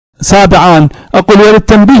سابعا أقول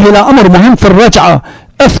وللتنبيه إلى أمر مهم في الرجعة،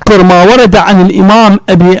 أذكر ما ورد عن الإمام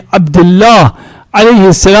أبي عبد الله عليه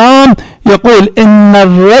السلام يقول إن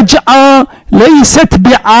الرجعة ليست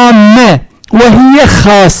بعامة وهي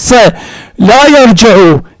خاصة، لا يرجع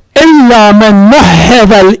إلا من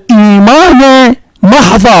محض الإيمان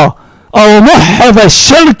محضا أو محض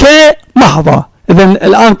الشرك محضا. إذن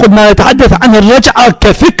الآن قلنا نتحدث عن الرجعة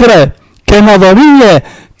كفكرة، كنظرية،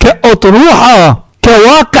 كأطروحة،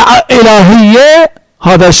 كواقع إلهية،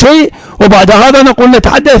 هذا شيء. وبعد هذا نقول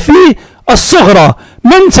نتحدث في الصغرى،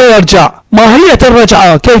 من سيرجع، ماهية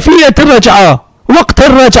الرجعة، كيفية الرجعة، وقت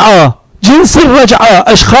الرجعة، جنس الرجعة،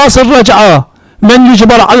 أشخاص الرجعة، من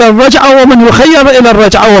يجبر على الرجعة ومن يخير إلى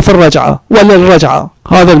الرجعة وفي الرجعة وللرجعة.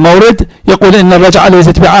 هذا المورد يقول إن الرجعة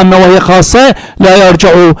ليست بعامة وهي خاصة، لا يرجع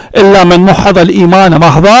إلا من محض الإيمان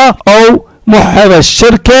محضا أو محض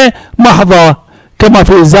الشرك محضا، كما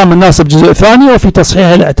في إلزام الناصب الجزء الثاني وفي تصحيح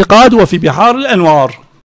الاعتقاد وفي بحار الأنوار.